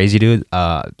know what's crazy, dude?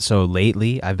 So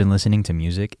lately I've been listening to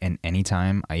music, and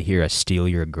anytime I hear a "Steal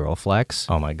Your Girl" flex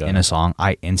Oh my God. in a song,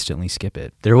 I instantly skip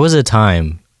it. There was a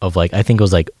time of like, I think it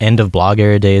was like end of blog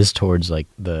era days towards like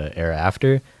the era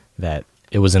after, that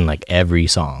it was in like every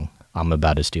song. I'm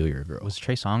about to steal your girl. Was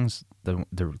Trey Songz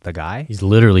the guy? He's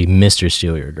literally Mr.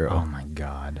 Steal Your Girl. Oh my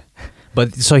god!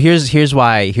 But so here's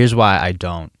why I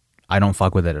don't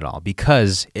fuck with it at all,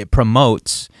 because it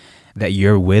promotes that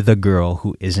you're with a girl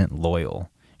who isn't loyal.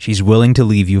 She's willing to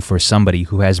leave you for somebody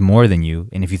who has more than you,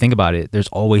 and if you think about it, there's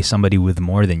always somebody with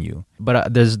more than you.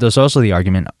 But there's also the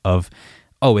argument of,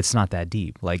 oh, it's not that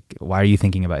deep. Like, why are you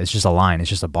thinking about it? It's just a line, it's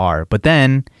just a bar. But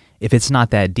then if it's not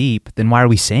that deep, then why are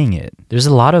we saying it? There's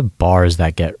a lot of bars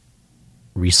that get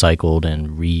recycled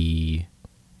and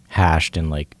rehashed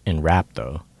in rap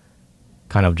though.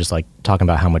 Kind of just like talking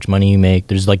about how much money you make.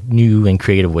 There's like new and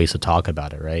creative ways to talk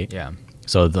about it, right? Yeah.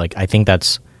 So like I think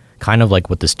that's kind of like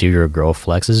what the Steal Your Girl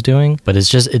flex is doing, but it's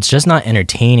just not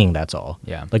entertaining, that's all.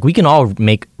 Yeah. Like we can all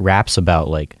make raps about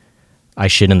like I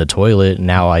shit in the toilet,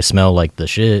 now I smell like the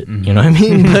shit, you know what I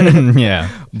mean? Yeah.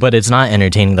 But it's not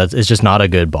entertaining. It's just not a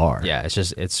good bar. Yeah,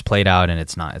 it's played out and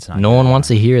it's not No good. one wants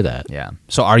to hear that. Yeah.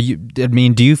 So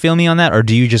do you feel me on that, or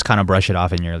do you just kind of brush it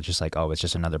off and you're just like, oh, it's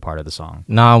just another part of the song?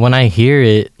 Nah, when I hear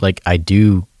it, like I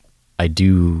do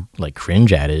like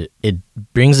cringe at it. It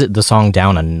brings the song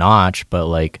down a notch, but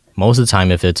like most of the time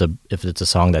if it's a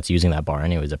song that's using that bar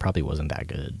anyways, it probably wasn't that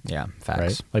good. Yeah, facts.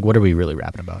 Right? Like what are we really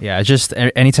rapping about? Yeah, it's just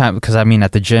anytime, because I mean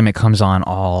at the gym it comes on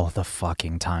all the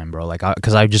fucking time, bro. Like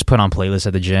because I just put on playlists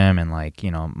at the gym, and like, you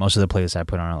know, most of the playlists I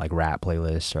put on are like rap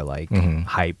playlists or like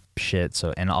hype shit.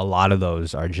 So, and a lot of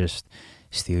those are just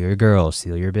steal your girl,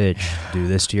 steal your bitch, do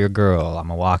this to your girl, I'm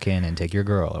gonna walk in and take your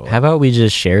girl. How about we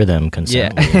just share them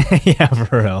consently? Yeah. Yeah,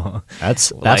 for real.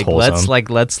 That's Like, wholesome.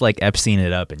 let's Epstein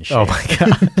it up and shit. Oh my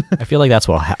god! I feel like that's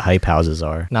what hype houses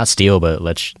are. Not steal, but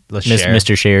let's share.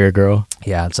 Mr. Share Your Girl.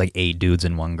 Yeah, it's like 8 dudes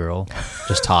and 1 girl.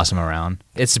 Just toss them around.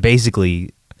 It's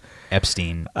basically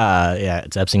Epstein Yeah,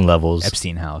 it's Epstein levels.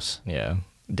 Epstein house. Yeah.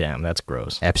 Damn, that's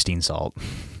gross. Epstein salt.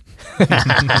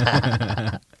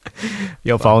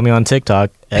 Yo, follow me on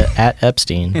TikTok at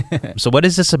Epstein. So what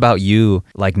is this about you,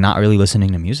 like, not really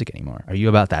listening to music anymore? Are you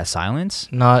about that silence?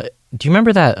 No, do you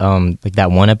remember that like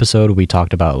that one episode we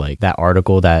talked about like that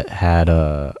article that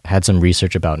had some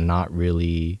research about not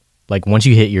really, like, once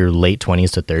you hit your late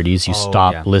 20s to 30s, you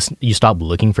you stop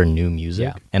looking for new music.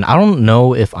 Yeah. And I don't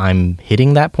know if I'm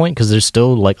hitting that point, because there's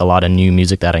still like a lot of new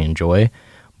music that I enjoy,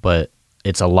 but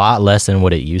it's a lot less than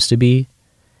what it used to be.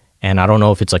 And I don't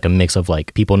know if it's like a mix of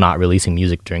like people not releasing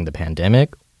music during the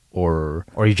pandemic, or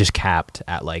you're just capped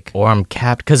at like, or I'm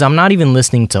capped because I'm not even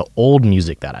listening to old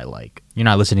music that I like. you're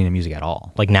not listening to music at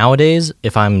all. Like nowadays,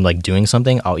 if I'm like doing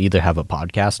something, I'll either have a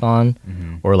podcast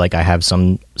on, or like I have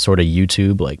some sort of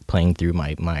YouTube like playing through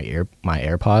my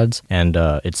AirPods, and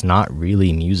it's not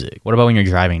really music. What about when you're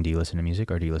driving? Do you listen to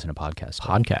music or do you listen to podcasts?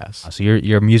 Podcasts. So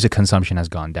your music consumption has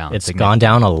gone down. It's gone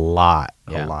down a lot.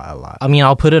 Yeah. A lot. I mean,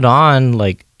 I'll put it on,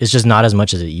 like, it's just not as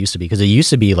much as it used to be, because it used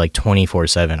to be like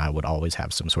 24/7 I would always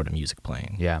have some sort of music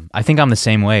playing. Yeah, I think I'm the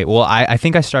same way. Well, I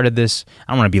think I started this,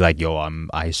 I don't want to be like, yo,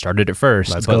 I started it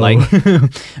first. Let's but go.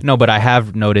 like, no, but I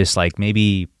have noticed, like,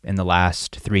 maybe in the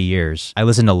last 3 years, I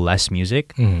listen to less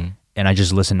music, and I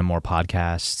just listen to more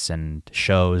podcasts and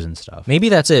shows and stuff. Maybe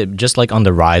that's it. Just like on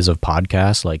the rise of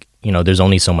podcasts, like, you know, there's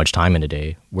only so much time in a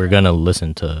day. We're going to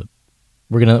listen to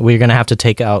we're gonna have to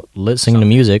take out listening to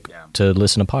music to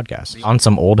listen to podcasts. On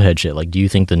some old head shit, like, do you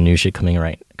think the new shit coming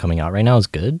out right now is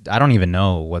good? I don't even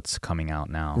know what's coming out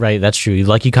now. Right, that's true.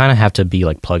 Like, you kind of have to be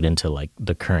like plugged into like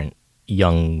the current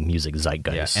young music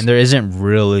zeitgeist. And there isn't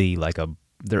really like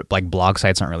blog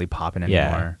sites aren't really popping anymore.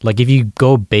 Yeah, like if you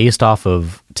go based off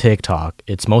of TikTok,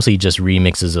 it's mostly just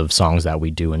remixes of songs that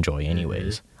we do enjoy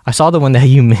anyways. I saw the one that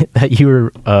you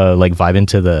were like vibing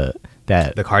to the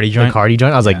Cardi joint. The Cardi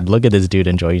joint. I was like, look at this dude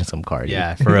enjoying some Cardi.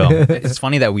 Yeah, for real. It's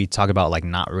funny that we talk about like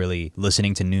not really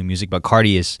listening to new music, but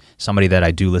Cardi is somebody that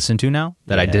I do listen to now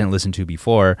that I didn't listen to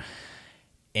before.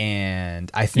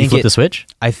 And I think you flipped the switch.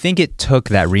 I think it took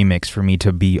that remix for me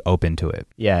to be open to it.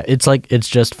 Yeah, it's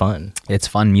just fun. It's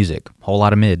fun music. Whole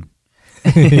lot of mid.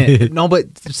 No,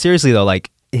 but seriously though,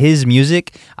 like his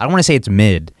music, I don't want to say it's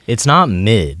mid. It's not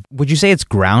mid. Would you say it's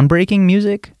groundbreaking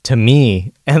music? To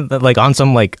me, and like on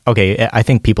some like, okay, I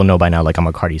think people know by now, like I'm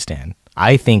a Cardi stan.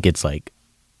 I think it's like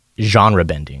genre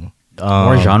bending.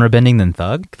 More genre bending than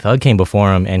Thug? Thug came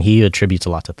before him, and he attributes a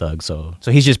lot to Thug. So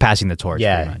he's just passing the torch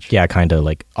pretty much. Yeah, kind of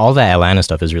like all that Atlanta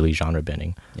stuff is really genre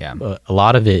bending. Yeah. But a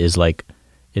lot of it is like,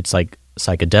 it's like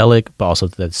psychedelic, but also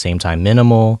at the same time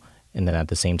minimal. And then at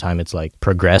the same time, it's like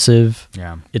progressive.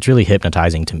 Yeah. It's really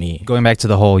hypnotizing to me. Going back to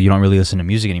the whole, you don't really listen to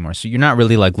music anymore. So you're not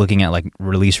really like looking at like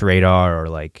release radar or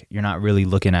like, you're not really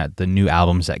looking at the new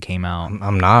albums that came out.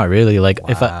 I'm not really like,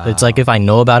 if I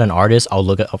know about an artist, I'll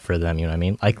look up for them. You know what I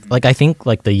mean? Like I think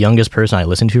like the youngest person I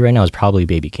listen to right now is probably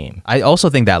Baby Keem. I also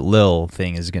think that Lil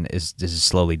thing is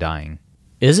slowly dying.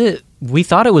 Is it? We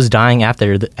thought it was dying at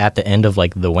the end of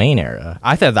like the Wayne era.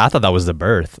 I thought that was the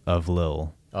birth of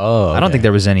Lil. Oh, okay. I don't think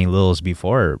there was any Lils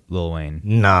before Lil Wayne.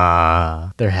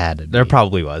 Nah, there had to be. There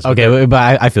probably was. Okay,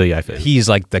 but I feel you. He's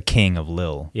like the king of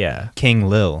Lil. Yeah. King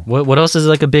Lil. What else is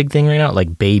like a big thing right now?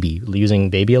 Like Baby. Using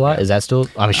Baby a lot? Is that still...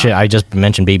 I mean, shit, I just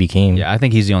mentioned Baby Keem. Yeah, I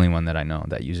think he's the only one that I know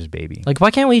that uses Baby. Like,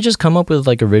 why can't we just come up with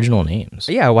like original names?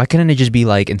 Yeah, why couldn't it just be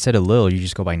like, instead of Lil, you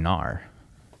just go by Nar?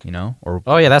 You know? Or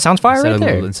oh yeah, that sounds fire right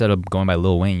there. Instead of going by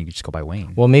Lil Wayne, you could just go by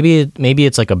Wayne. Well, maybe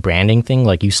it's like a branding thing.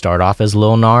 Like you start off as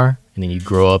Lil Nar, and then you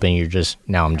grow up, and you're just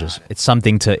It's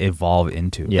something to evolve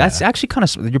into. Yeah. That's actually kind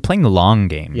of, you're playing the long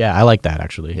game. Yeah, I like that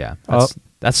actually. Yeah,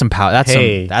 that's some power.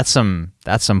 That's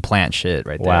some plant shit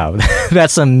right there. Wow,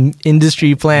 that's some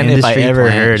industry plant. If I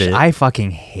ever heard it, I fucking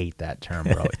hate that term,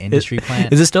 bro. Industry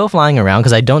plant. Is it still flying around?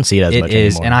 Because I don't see it as much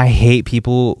anymore. And I hate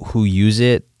people who use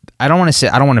it. I don't want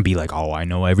to be like, oh, I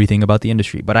know everything about the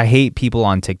industry, but I hate people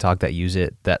on TikTok that use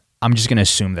it, that I'm just going to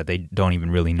assume that they don't even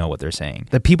really know what they're saying.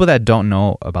 The people that don't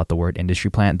know about the word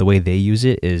industry plant, the way they use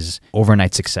it is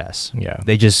overnight success. Yeah.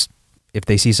 They just, if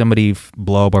they see somebody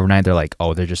blow up overnight, they're like,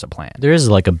 oh, they're just a plant. There is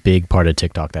like a big part of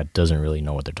TikTok that doesn't really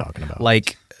know what they're talking about.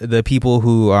 Like the people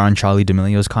who are on Charlie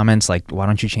D'Amelio's comments, like, why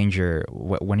don't you change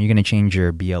when are you going to change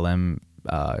your BLM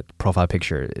profile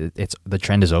picture? It's the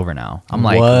trend is over now. I'm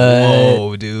like,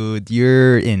 whoa, dude,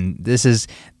 you're in. This is,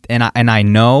 and I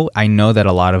know that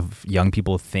a lot of young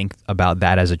people think about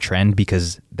that as a trend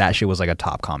because that shit was like a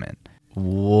top comment.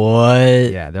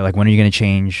 What? Yeah, they're like, when are you gonna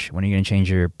change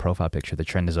your profile picture? The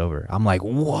trend is over. I'm like,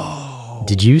 whoa.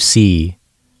 Did you see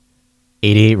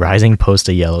 88 Rising post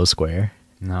a yellow square?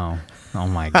 No. Oh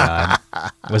my god.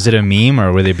 Was it a meme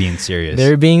or were they being serious?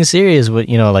 They're being serious, but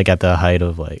like at the height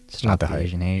of like, not the height.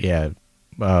 Asian hate. Yeah,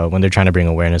 when they're trying to bring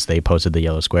awareness, they posted the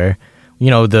yellow square.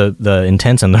 The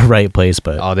intent's in the right place,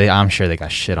 but I'm sure they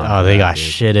got shit on. Oh, they got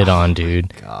shitted on,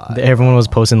 dude. God. Everyone was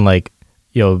posting like,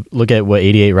 look at what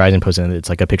 88 Rising posted. It's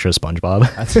like a picture of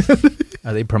SpongeBob.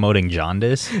 Are they promoting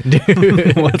jaundice?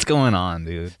 Dude, what's going on,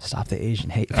 dude? Stop the Asian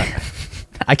hate.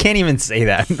 I can't even say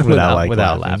that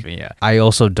without laughing. Yeah. I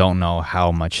also don't know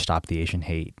how much Stop the Asian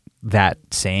Hate that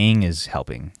saying is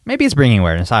helping. Maybe it's bringing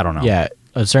awareness. I don't know. Yeah.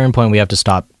 At a certain point, we have to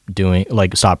stop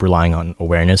relying on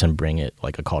awareness and bring it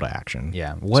like a call to action.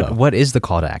 Yeah. What is the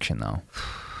call to action though?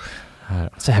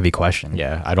 It's a heavy question.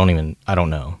 Yeah. I don't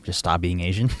know. Just stop being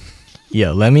Asian. Yeah.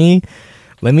 Let me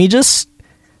just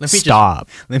stop.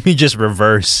 Let me just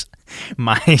reverse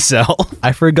myself.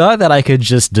 I forgot that I could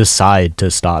just decide to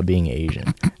stop being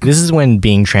Asian. This is when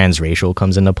being transracial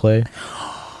comes into play.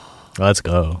 Let's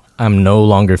go. I'm no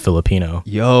longer Filipino.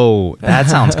 Yo, that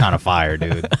sounds kind of fire,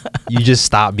 dude. You just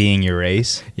stop being your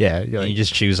race. Yeah. You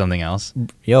just choose something else.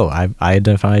 Yo, I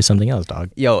identify as something else,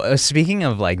 dog. Yo, speaking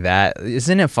of like that,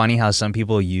 isn't it funny how some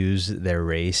people use their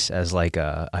race as like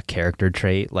a character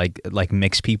trait, like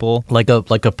mixed people, like a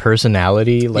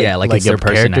personality, like it's their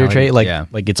character trait, like yeah.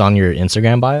 like it's on your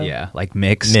Instagram bio. Yeah, like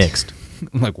mixed.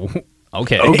 I'm like,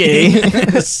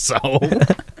 okay. So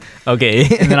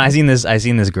okay. And then I seen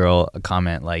this girl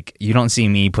comment like, you don't see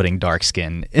me putting dark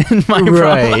skin in my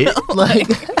right. profile. Like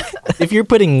If you're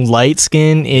putting light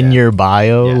skin in your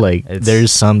bio, Yeah, like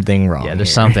there's something wrong. Yeah,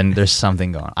 there's here.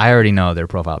 something going on. I already know their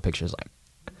profile picture's like,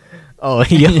 Oh,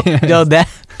 yo, that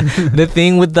the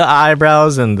thing with the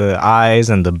eyebrows and the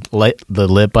eyes and the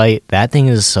lip bite, that thing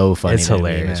is so funny. it's to me,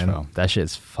 hilarious, man. bro. That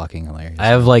shit's fucking hilarious. I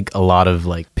have like a lot of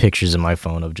like pictures in my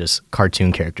phone of just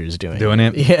cartoon characters doing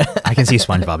it. Yeah. I can see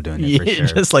SpongeBob doing it for Yeah, sure.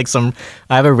 just like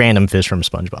I have a random fish from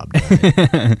SpongeBob doing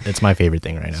it. It's my favorite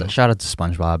thing right now. So shout out to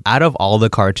SpongeBob. Out of all the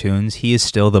cartoons, he is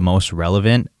still the most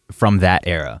relevant from that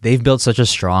era. They've built such a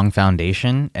strong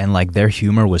foundation, and like their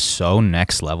humor was so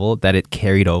next level that it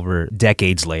carried over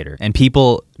decades later. And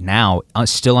people now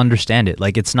still understand it.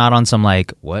 Like it's not on some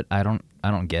like, what? I don't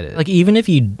get it. Like even if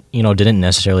you didn't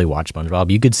necessarily watch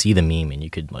SpongeBob, you could see the meme and you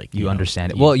could like you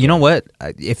understand it. Well, you know what?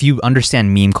 If you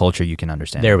understand meme culture, you can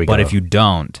understand There it. we But go. if you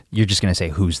don't, you're just going to say,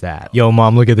 who's that? Yo,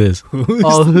 mom, look at this.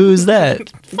 Who's that?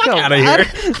 Fuck out of here.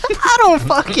 I don't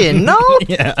fucking know.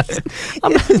 Yeah.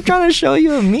 I'm just trying to show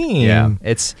you a meme. Yeah.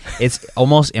 It's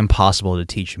almost impossible to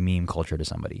teach meme culture to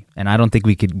somebody. And I don't think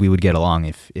we would get along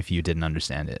if you didn't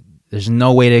understand it. There's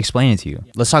no way to explain it to you.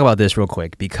 Let's talk about this real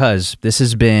quick because this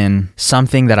has been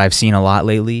something that I've seen a lot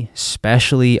lately,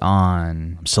 especially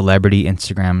on celebrity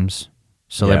Instagram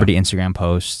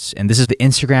posts. And this is the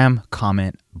Instagram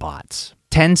comment bots.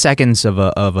 10 seconds of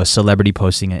a celebrity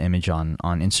posting an image on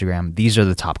Instagram. These are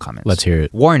the top comments. Let's hear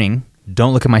it. Warning,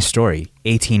 don't look at my story.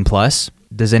 18 plus.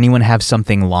 Does anyone have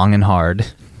something long and hard?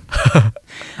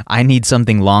 I need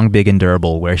something long, big, and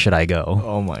durable. Where should I go?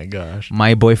 Oh my gosh.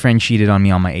 My boyfriend cheated on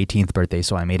me on my 18th birthday,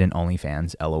 so I made an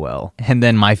OnlyFans. LOL. And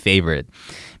then my favorite.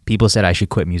 People said I should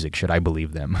quit music. Should I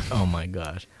believe them? Oh my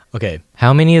gosh. Okay.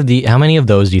 How many of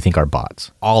those do you think are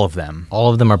bots? All of them.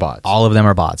 All of them are bots. All of them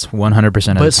are bots.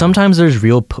 100%. But sometimes there's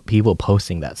real people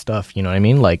posting that stuff. You know what I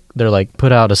mean? Like they're like,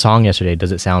 put out a song yesterday.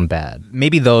 Does it sound bad?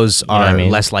 maybe those know what are I mean?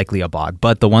 less likely a bot,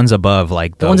 but the ones above,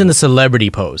 like The ones in the celebrity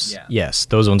posts. Yeah. Yes,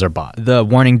 those ones are bots. the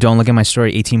warning, don't look at my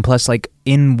story, 18 plus. Like,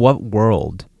 in what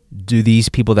world do these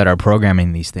people that are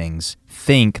programming these things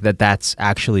think that that's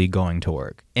actually going to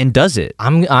work? And does it?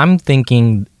 I'm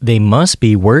thinking they must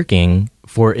be working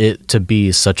for it to be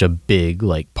such a big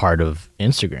like part of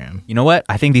Instagram. You know what?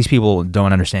 I think these people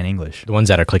don't understand English. The ones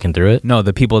that are clicking through it. No,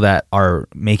 the people that are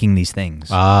making these things.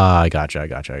 I gotcha.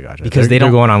 Because they're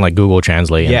don't- going on like Google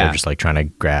Translate and Yeah. they're just like trying to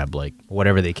grab like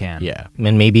Whatever they can. yeah,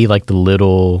 and maybe like the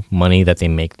little money that they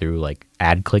make through like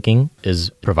ad clicking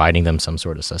is providing them some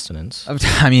sort of sustenance.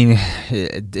 I mean,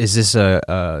 is this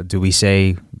do we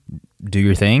say, do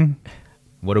your thing?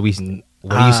 What do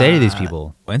you say to these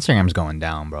people? Well, Instagram's going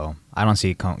down, bro. I don't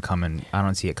see it coming. I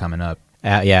don't see it coming up.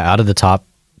 Yeah, out of the top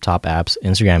apps,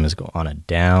 Instagram is on a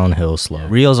downhill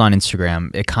slope. Reels on Instagram,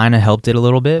 it kind of helped it a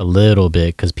little bit. A little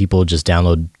bit because people just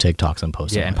download TikToks and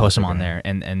post them. Yeah, and post them on there,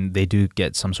 and they do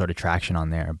get some sort of traction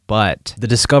on there. But the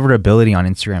discoverability on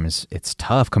Instagram it's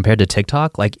tough compared to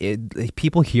TikTok. Like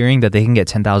people hearing that they can get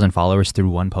 10,000 followers through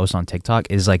one post on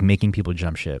TikTok is like making people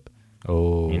jump ship.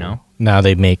 Oh, You know? now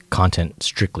they make content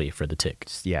strictly for the tick.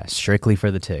 Yeah, strictly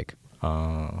for the tick.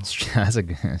 That's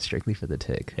strictly for the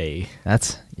tick. Hey,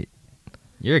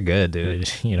 You're good,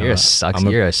 dude. You know, you're a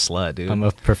slut, dude. I'm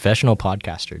a professional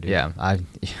podcaster, dude. Yeah,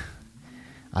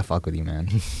 I fuck with you, man.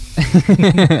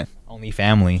 Only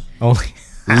family. Only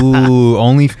Ooh,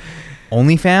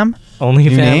 only fam. only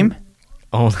New fam- name?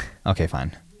 Only. Okay,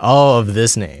 fine. Oh, of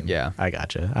this name. Yeah. I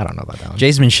gotcha. I don't know about that one.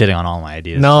 Jay's been shitting on all my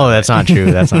ideas. No, that's not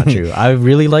true. That's not true. I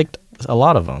really liked a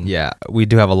lot of them. Yeah, we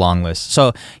do have a long list.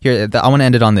 So here, I want to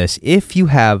end it on this. If you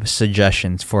have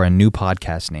suggestions for a new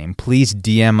podcast name, please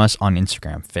DM us on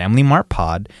Instagram, Family Mart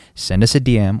Pod. Send us a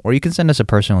DM, or you can send us a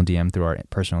personal DM through our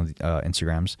personal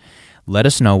Instagrams. Let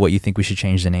us know what you think we should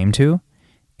change the name to.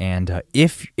 And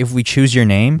if we choose your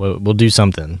name, We'll do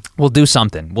something. we'll do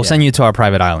something. We'll Yeah. send you to our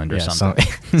private island or Yeah,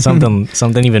 something.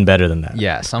 something even better than that.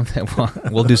 Yeah, something.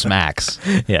 We'll do some acts.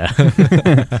 Yeah.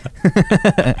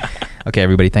 Okay,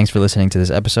 everybody. Thanks for listening to this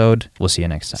episode. We'll see you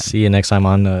next time. See you next time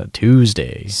on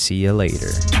Tuesday. See you later.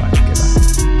 Bye.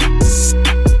 Goodbye.